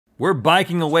We're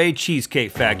biking away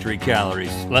Cheesecake Factory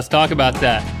calories. Let's talk about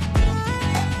that.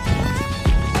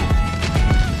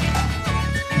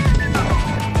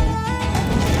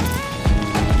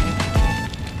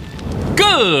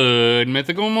 Good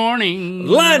mythical morning.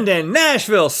 London,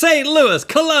 Nashville, St. Louis,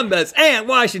 Columbus, and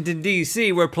Washington,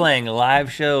 D.C. We're playing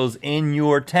live shows in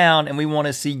your town and we want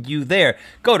to see you there.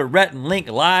 Go to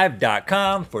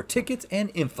rhettandlinklive.com for tickets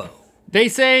and info. They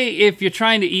say if you're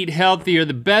trying to eat healthier,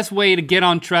 the best way to get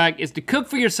on track is to cook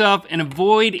for yourself and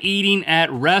avoid eating at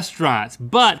restaurants.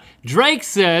 But Drake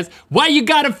says, why you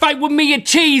gotta fight with me at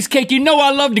Cheesecake? You know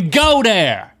I love to go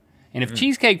there. And if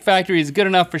Cheesecake Factory is good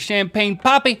enough for Champagne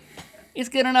Poppy, it's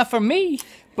good enough for me.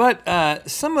 But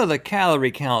some of the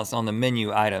calorie counts on the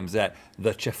menu items at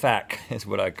the Chefak, is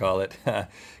what I call it,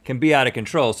 can be out of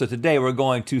control. So today we're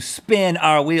going to spin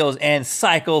our wheels and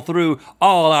cycle through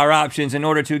all our options in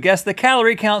order to guess the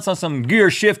calorie counts on some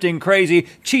gear-shifting, crazy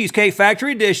Cheesecake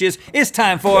Factory dishes. It's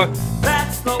time for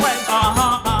That's the Way,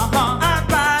 I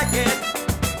Like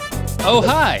It. Oh,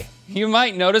 hi. You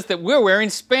might notice that we're wearing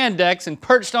spandex and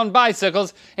perched on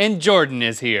bicycles, and Jordan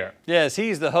is here. Yes,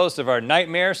 he's the host of our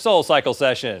Nightmare Soul Cycle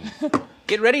session.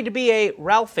 Get ready to be a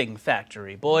Ralphing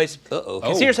Factory, boys. Uh-oh.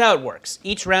 Because here's how it works.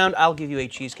 Each round, I'll give you a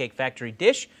Cheesecake Factory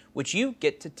dish, which you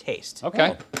get to taste.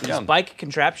 Okay. These bike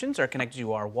contraptions are connected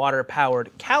to our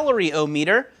water-powered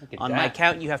calorie-o-meter. On my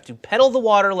count, you have to pedal the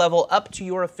water level up to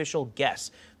your official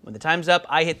guess. When the time's up,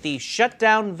 I hit the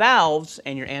shutdown valves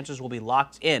and your answers will be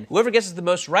locked in. Whoever guesses the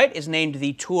most right is named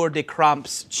the Tour de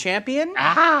Cramps champion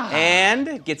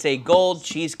and gets a gold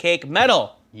cheesecake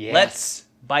medal. Yes. Let's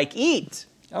bike eat.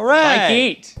 All right. Bike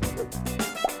eat.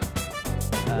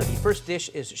 The first dish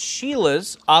is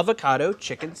Sheila's avocado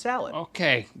chicken salad.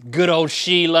 Okay, good old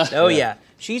Sheila. Oh yeah,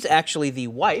 she's actually the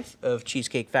wife of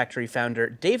Cheesecake Factory founder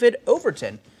David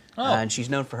Overton. And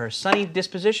she's known for her sunny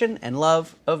disposition and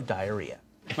love of diarrhea.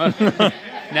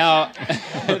 Now,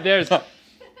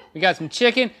 we got some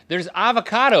chicken. There's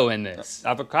avocado in this.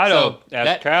 Avocado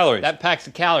has calories. That packs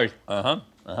the calories. I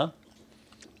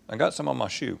got some on my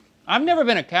shoe. I've never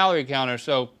been a calorie counter,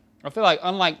 so I feel like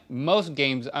unlike most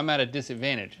games, I'm at a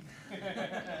disadvantage.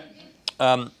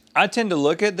 I tend to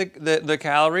look at the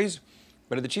calories,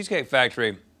 but at the Cheesecake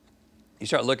Factory, you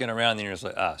start looking around and you're just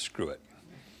like, screw it.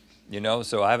 You know,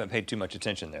 so I haven't paid too much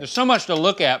attention there. There's so much to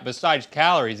look at besides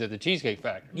calories at the Cheesecake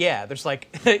Factory. Yeah, there's like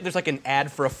an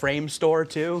ad for a frame store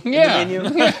too Yeah. in the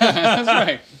menu. Yeah, that's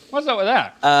right. What's up with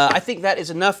that? I think that is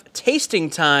enough tasting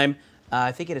time.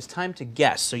 I think it is time to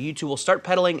guess. So you two will start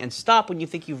pedaling and stop when you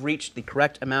think you've reached the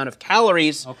correct amount of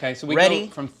calories. Okay, so we Ready?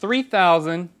 go from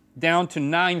 3,000 down to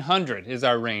 900 is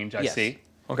our range, I Yes. see.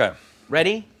 Okay.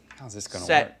 Ready? How's this gonna work?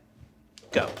 Set.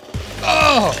 Go.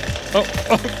 Oh,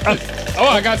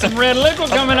 I got some red liquid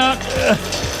coming up.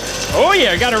 Oh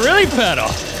yeah, I gotta really pedal.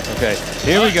 Okay,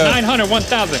 here we go. 900,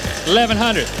 1,000,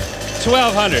 1,100,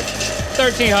 1,200,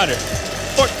 1,300,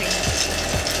 14.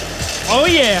 Oh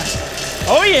yeah,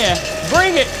 oh yeah,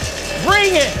 bring it,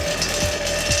 bring it,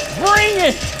 bring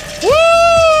it. Woo!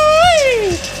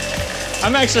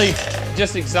 I'm actually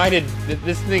just excited that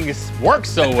this thing works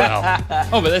so well.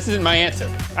 Oh, but this isn't my answer.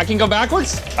 I can go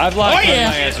backwards? I've locked in yeah.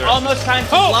 my answer. Almost time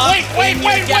to Oh, lock wait, in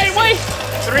your guesses. wait.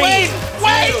 3, Wait, two,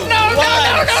 no. one.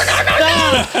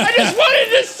 I just wanted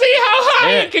to see how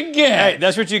high it could get. Hey,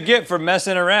 that's what you get for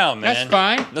messing around, man. That's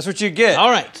fine. That's what you get. All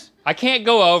right. I can't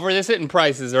go over. This isn't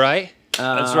prices, right?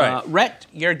 That's right. Rhett,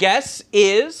 your guess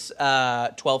is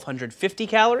 1,250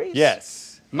 calories. Yes.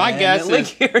 My guess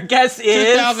is your guess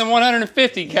is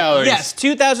 2,150 calories. Yes,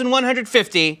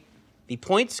 2,150. The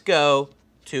points go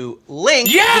to Link.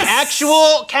 Yes! The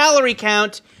actual calorie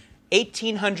count,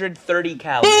 1,830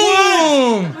 calories.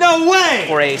 Boom! No way!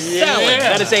 For a salad.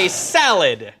 That is a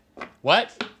salad.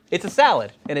 What? It's a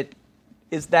salad, and it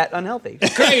is that unhealthy.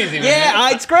 Crazy, man. Yeah,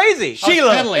 it's crazy.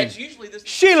 Sheila. pedaling.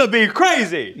 Sheila be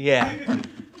crazy. Yeah.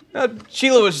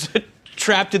 Sheila was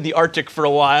trapped in the Arctic for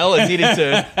a while and needed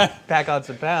to pack on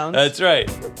some pounds. That's right.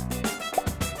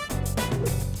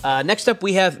 Next up,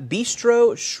 we have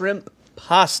bistro shrimp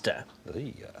pasta.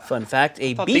 Fun fact,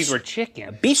 I thought these were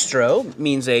chicken. Bistro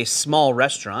means a small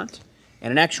restaurant,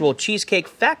 and an actual Cheesecake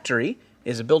Factory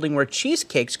is a building where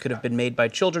cheesecakes could have been made by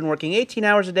children working 18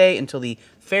 hours a day until the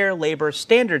Fair Labor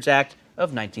Standards Act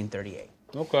of 1938.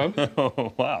 Okay.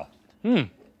 Oh, wow.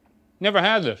 Never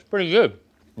had this. Pretty good.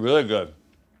 Really good.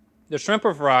 The shrimp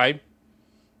are fried.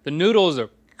 The noodles are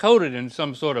coated in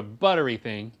some sort of buttery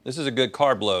thing. This is a good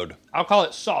carb load. I'll call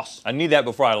it sauce. I need that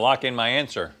before I lock in my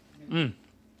answer.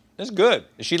 It's good.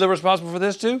 Is Sheila responsible for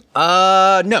this too?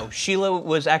 No, Sheila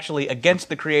was actually against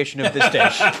the creation of this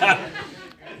dish.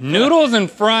 Noodles and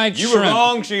fried You shrimp. were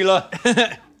wrong, Sheila.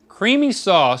 Creamy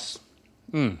sauce.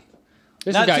 This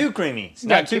Not too creamy.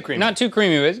 Not too creamy. Not too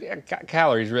creamy, but it's got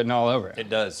calories written all over it. It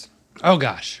does. Oh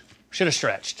gosh, should have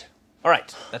stretched. All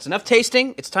right, that's enough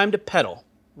tasting. It's time to pedal.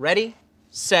 Ready,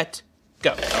 set,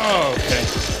 go. Oh, okay.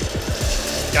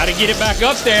 Gotta get it back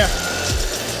up there.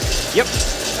 Yep.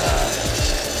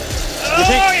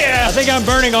 Yeah. I think I'm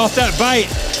burning off that bite.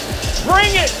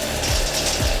 Bring it.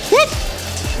 Whoop.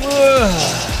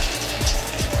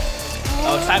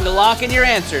 Oh, it's time to lock in your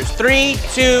answers. 3,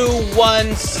 2,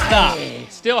 1, stop.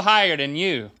 Still higher than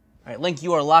you. All right, Link,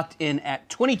 you are locked in at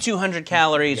 2,200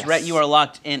 calories. Yes. Rhett, you are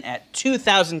locked in at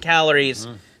 2,000 calories,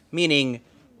 meaning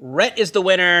Rhett is the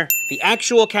winner. The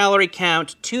actual calorie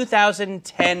count,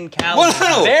 2,010 calories.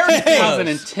 Whoa! Very close.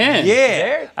 2010.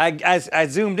 Yeah. I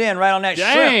zoomed in right on that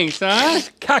Dang, shrimp. son.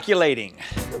 Calculating.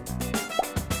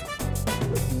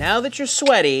 Now that you're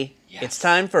sweaty, it's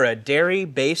time for a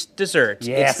dairy-based dessert.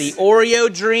 Yes. It's the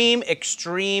Oreo Dream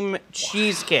Extreme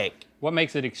Cheesecake. What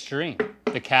makes it extreme?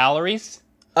 The calories?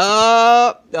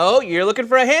 Oh, you're looking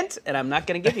for a hint, and I'm not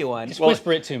going to give you one. Just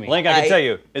whisper it to me. Link, I can tell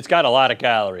you, it's got a lot of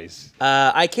calories.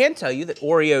 I can tell you that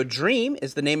Oreo Dream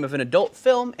is the name of an adult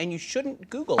film, and you shouldn't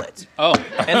Google it. Oh.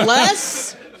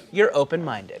 Unless you're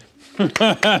open-minded.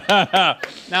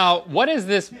 Now, what is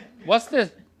this? What's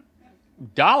this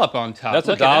dollop on top? That's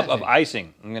a Look at dollop that of thing.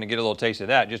 icing. I'm gonna get a little taste of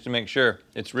that just to make sure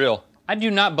it's real. I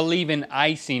do not believe in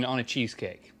icing on a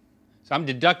cheesecake. So I'm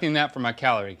deducting that from my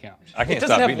calorie count. I can't It doesn't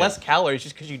stop have eating less calories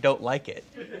just because you don't like it.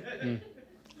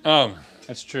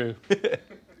 That's true.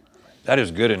 That is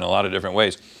good in a lot of different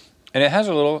ways. And it has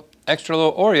a little extra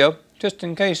little Oreo just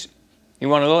in case you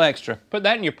want a little extra. Put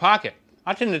that in your pocket.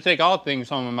 I tend to take all things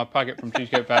home in my pocket from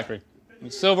Cheesecake Factory.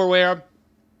 Silverware,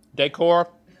 decor,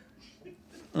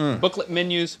 booklet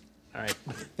menus. All right.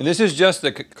 And this is just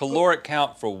the caloric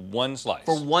count for one slice.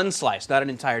 For one slice, not an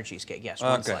entire cheesecake. Yes,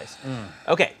 one slice.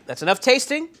 Okay, that's enough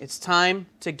tasting. It's time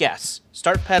to guess.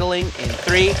 Start pedaling in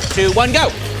 3, 2, 1, go!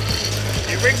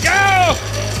 Here we go!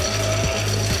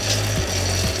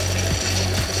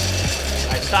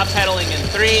 All right, stop pedaling in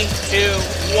 3, 2,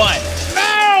 1.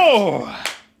 No!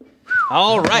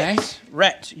 All right. Okay.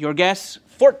 Rhett, your guess,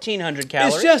 1,400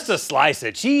 calories. It's just a slice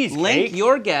of cheesecake. Link,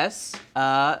 your guess,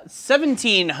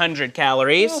 1,700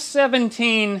 calories. Well,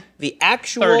 17. The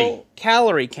actual 30.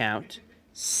 calorie count,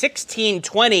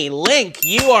 1,620. Link,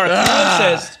 you are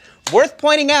closest. Worth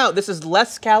pointing out, this is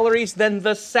less calories than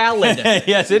the salad.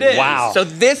 Yes, it is. Wow. So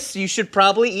this, you should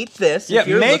probably eat this Yeah, if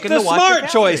you're make looking the to watch your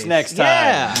smart choice calories. next time.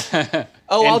 Yeah.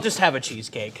 Oh, I'll just have a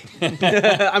cheesecake.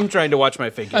 I'm trying to watch my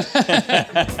figure.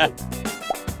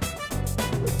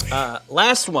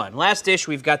 Last one, last dish,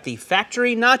 we've got the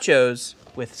factory nachos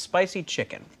with spicy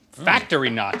chicken. Factory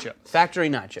nacho. Factory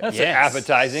nachos. That's Yes.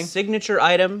 appetizing. Signature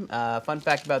item. Fun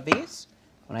fact about these,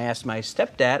 when I asked my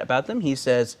stepdad about them, he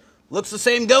says, looks the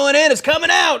same going in as coming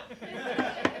out.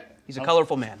 He's a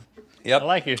colorful man. Yep. I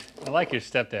like your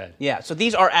stepdad. Yeah, so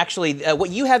these are actually, what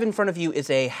you have in front of you is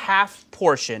a half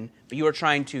portion, but you are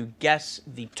trying to guess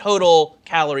the total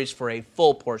calories for a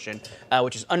full portion,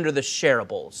 which is under the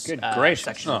shareables Good gracious.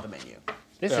 section of the menu.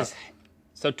 This is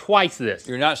so twice this.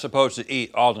 You're not supposed to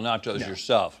eat all the nachos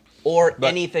yourself. Or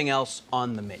anything else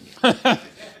on the menu.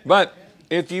 But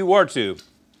if you were to,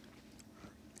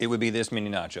 it would be this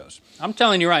many nachos. I'm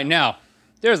telling you right now,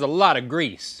 there's a lot of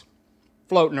grease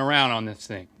floating around on this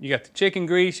thing. You got the chicken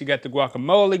grease, you got the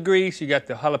guacamole grease, you got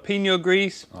the jalapeno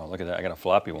grease, Oh, look at that. I got a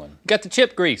floppy one. you got the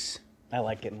chip grease. I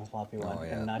like getting the floppy one. Oh,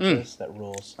 yeah. And nachos, that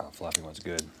rules. Oh, floppy one's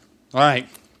good. All right,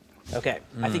 Okay,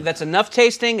 I think that's enough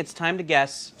tasting. It's time to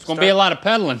guess. it's gonna be a lot of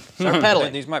pedaling. Start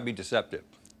pedaling. These might be deceptive.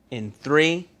 In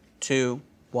 3, 2,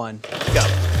 1, go.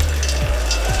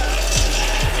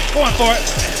 Going for it.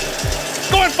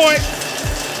 Going for it.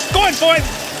 Going for it.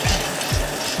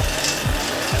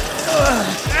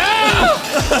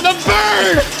 The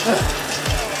bird!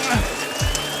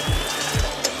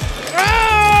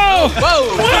 Oh!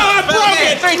 Whoa! I broke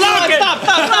Okay, it! 3, 2, Lock 1, it! stop!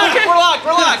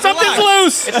 We're locked. Something's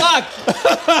loose! It's locked.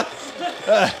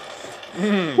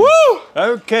 Woo!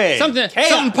 Okay. Something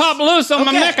popped loose on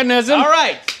my mechanism, All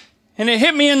right. and it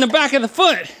hit me in the back of the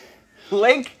foot.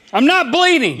 Link, I'm not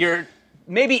bleeding. your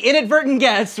maybe inadvertent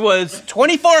guess was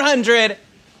 2,400.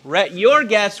 Rhett, your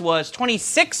guess was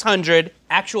 2,600.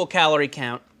 Actual calorie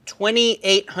count,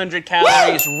 2,800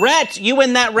 calories. Rhett, you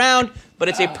win that round, but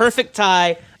it's a perfect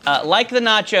tie. Like the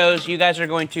nachos, you guys are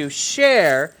going to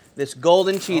share this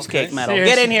golden cheesecake medal.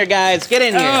 Seriously? Get in here, guys. Get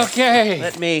in here. Okay.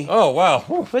 Let me Oh, wow.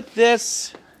 put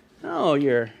this. Oh,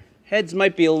 your heads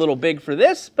might be a little big for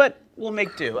this, but we'll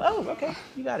make do. Oh, okay.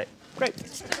 You got it. Great.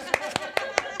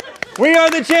 We are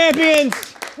the champions.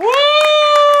 Woo!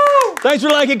 Thanks for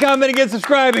liking, commenting, and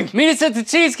subscribing. Meet us at the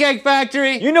Cheesecake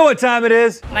Factory. You know what time it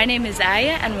is. My name is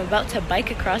Aya, and I'm about to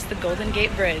bike across the Golden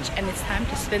Gate Bridge, and it's time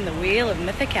to spin the wheel of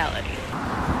mythicality.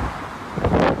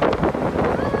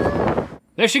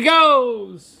 There she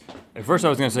goes. At first I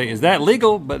was gonna say, is that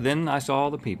legal? But then I saw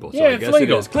all the people, so Yeah, I it's guess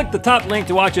legal. it is. Click the top link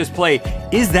to watch us play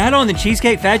Is That on the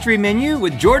Cheesecake Factory menu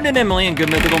with Jordan and Emily and Good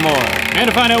Mythical More. And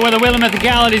to find out where the wheel of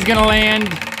mythicality is gonna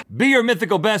land. Be your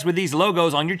mythical best with these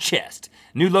logos on your chest.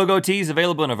 New logo tees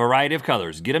available in a variety of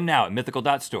colors. Get them now at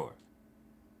mythical.store.